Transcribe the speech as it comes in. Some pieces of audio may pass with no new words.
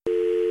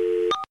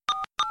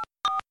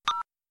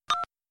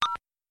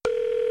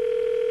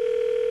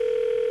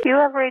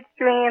have reached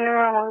Rhiannon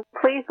Ramos.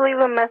 Please leave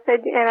a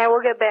message and I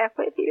will get back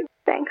with you.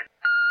 Thanks.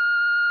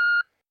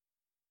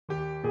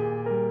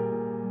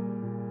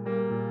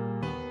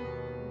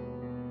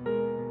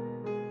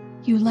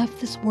 You left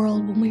this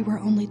world when we were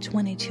only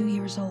 22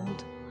 years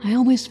old. I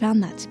always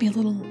found that to be a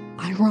little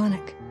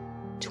ironic.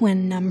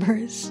 Twin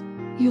numbers.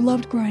 You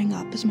loved growing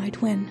up as my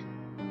twin.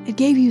 It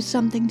gave you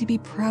something to be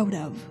proud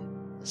of,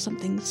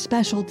 something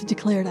special to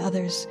declare to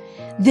others.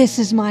 This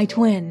is my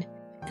twin.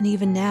 And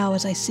even now,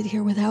 as I sit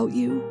here without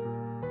you,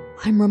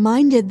 I'm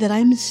reminded that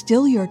I'm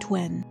still your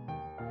twin,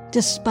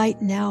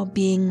 despite now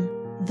being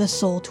the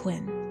soul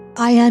twin.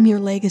 I am your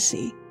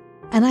legacy,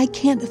 and I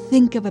can't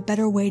think of a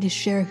better way to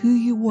share who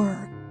you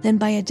were than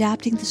by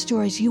adapting the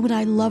stories you and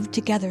I loved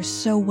together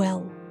so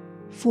well.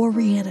 For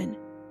Rhiannon,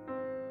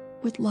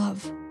 with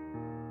love,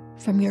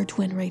 from your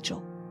twin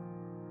Rachel.